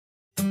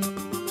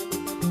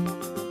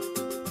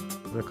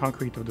the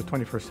concrete of the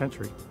 21st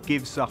century.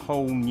 Gives a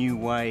whole new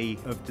way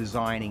of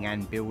designing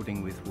and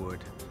building with wood.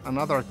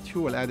 Another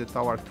tool added to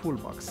our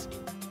toolbox.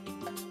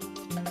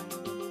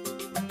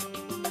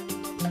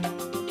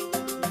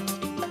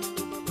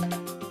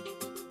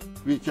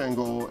 We can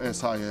go as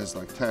high as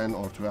like 10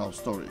 or 12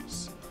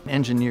 stories.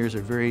 Engineers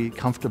are very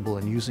comfortable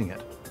in using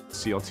it.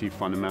 CLT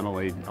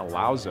fundamentally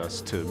allows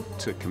us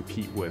to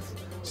compete with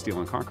steel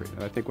and concrete.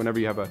 And I think whenever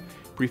you have a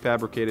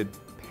prefabricated,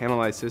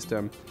 panelized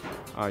system,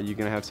 you're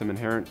going to have some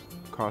inherent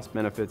cost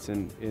benefits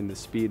in the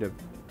speed of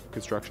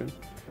construction.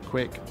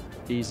 Quick,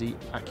 easy,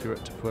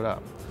 accurate to put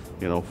up.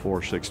 You know, 4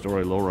 or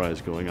 6-story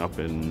low-rise going up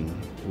in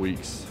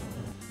weeks.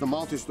 The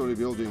multi-story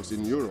buildings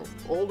in Europe,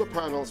 all the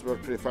panels were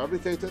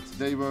prefabricated.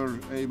 They were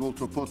able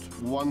to put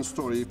 1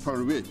 story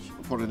per week.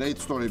 For an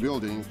 8-story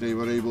building, they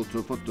were able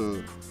to put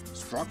the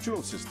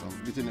structural system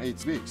within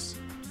 8 weeks.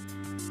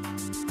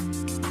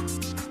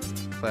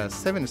 A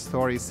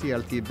 7-story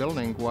CLT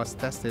building was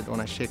tested on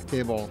a shake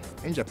table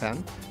in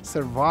Japan,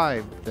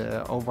 survived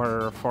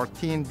over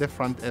 14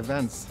 different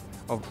events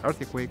of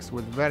earthquakes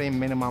with very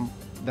minimum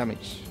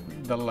damage.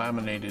 The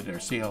laminated or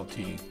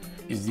CLT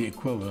is the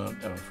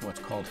equivalent of what's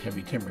called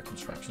heavy timber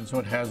construction, so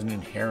it has an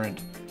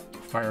inherent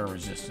fire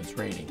resistance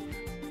rating.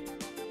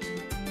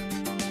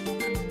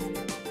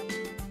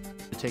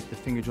 Take the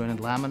finger jointed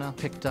lamina,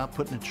 picked up,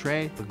 put in a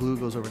tray, the glue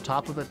goes over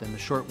top of it, then the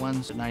short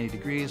ones at 90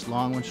 degrees,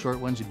 long ones, short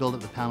ones, you build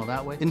up the panel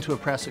that way. Into a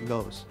press it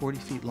goes, 40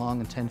 feet long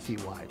and 10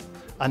 feet wide,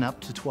 and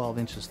up to 12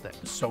 inches thick.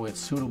 So it's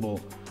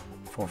suitable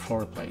for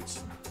floor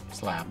plates,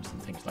 slabs,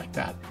 and things like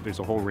that. There's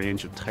a whole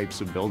range of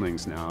types of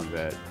buildings now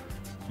that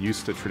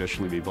used to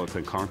traditionally be built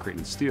in concrete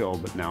and steel,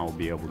 but now will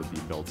be able to be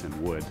built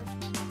in wood.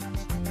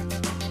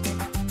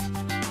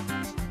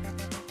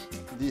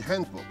 The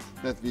handbook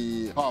that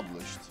we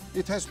published,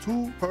 it has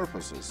 2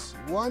 purposes.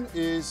 One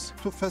is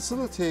to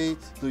facilitate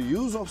the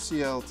use of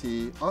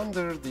CLT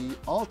under the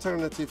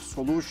alternative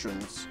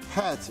solutions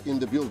hat in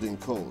the building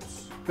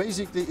codes.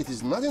 Basically, it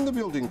is not in the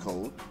building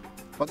code,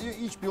 but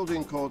each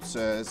building code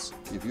says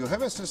if you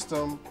have a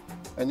system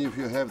and if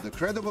you have the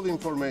credible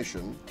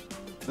information,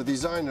 the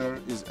designer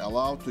is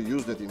allowed to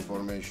use that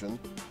information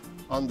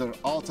under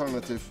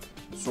alternative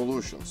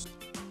solutions.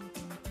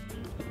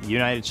 The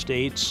United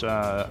States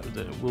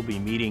will be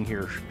meeting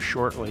here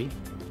shortly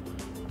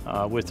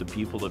with the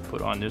people that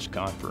put on this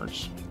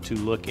conference to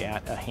look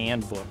at a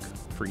handbook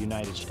for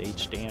United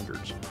States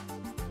standards.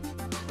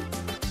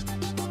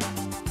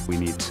 We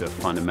need to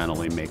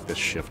fundamentally make this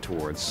shift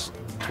towards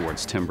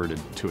timber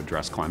to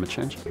address climate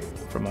change.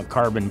 From a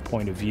carbon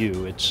point of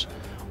view, it's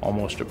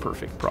almost a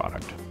perfect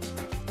product.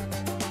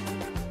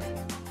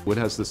 Wood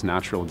has this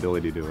natural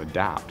ability to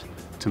adapt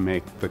to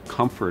make the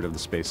comfort of the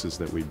spaces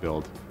that we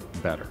build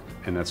better.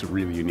 And that's a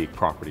really unique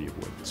property of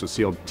wood. So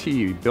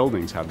CLT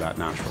buildings have that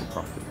natural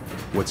property.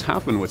 What's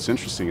happened, what's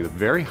interesting, is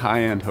very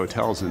high-end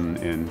hotels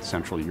in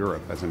Central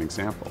Europe, as an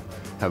example,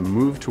 have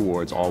moved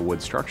towards all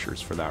wood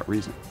structures for that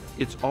reason.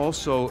 It's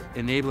also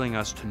enabling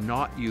us to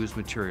not use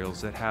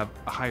materials that have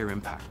a higher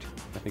impact.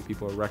 I think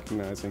people are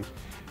recognizing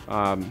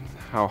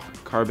how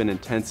carbon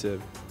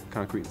intensive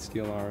concrete and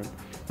steel are, and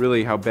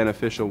really how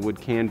beneficial wood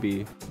can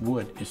be.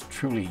 Wood is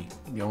truly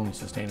the only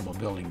sustainable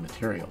building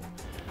material.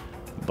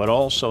 But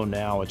also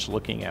now it's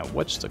looking at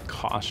what's the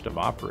cost of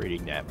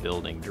operating that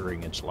building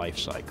during its life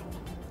cycle.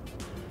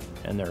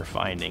 And they're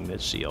finding that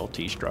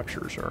CLT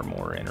structures are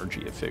more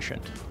energy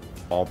efficient.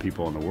 All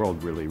people in the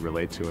world really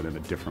relate to it in a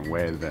different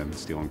way than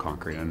steel and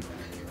concrete. And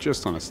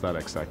just on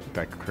aesthetics,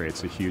 that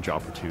creates a huge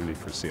opportunity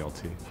for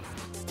CLT.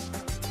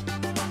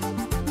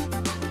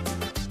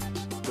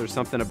 There's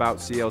something about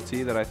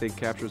CLT that I think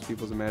captures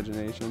people's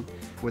imagination.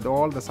 With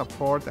all the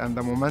support and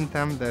the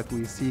momentum that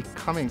we see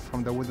coming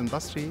from the wood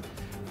industry,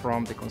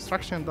 from the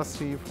construction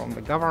industry, from the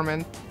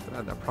government,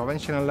 at the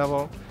provincial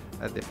level,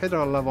 at the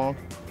federal level,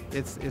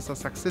 it's a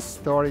success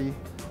story.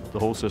 The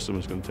whole system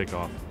is going to take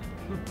off.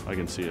 I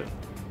can see it.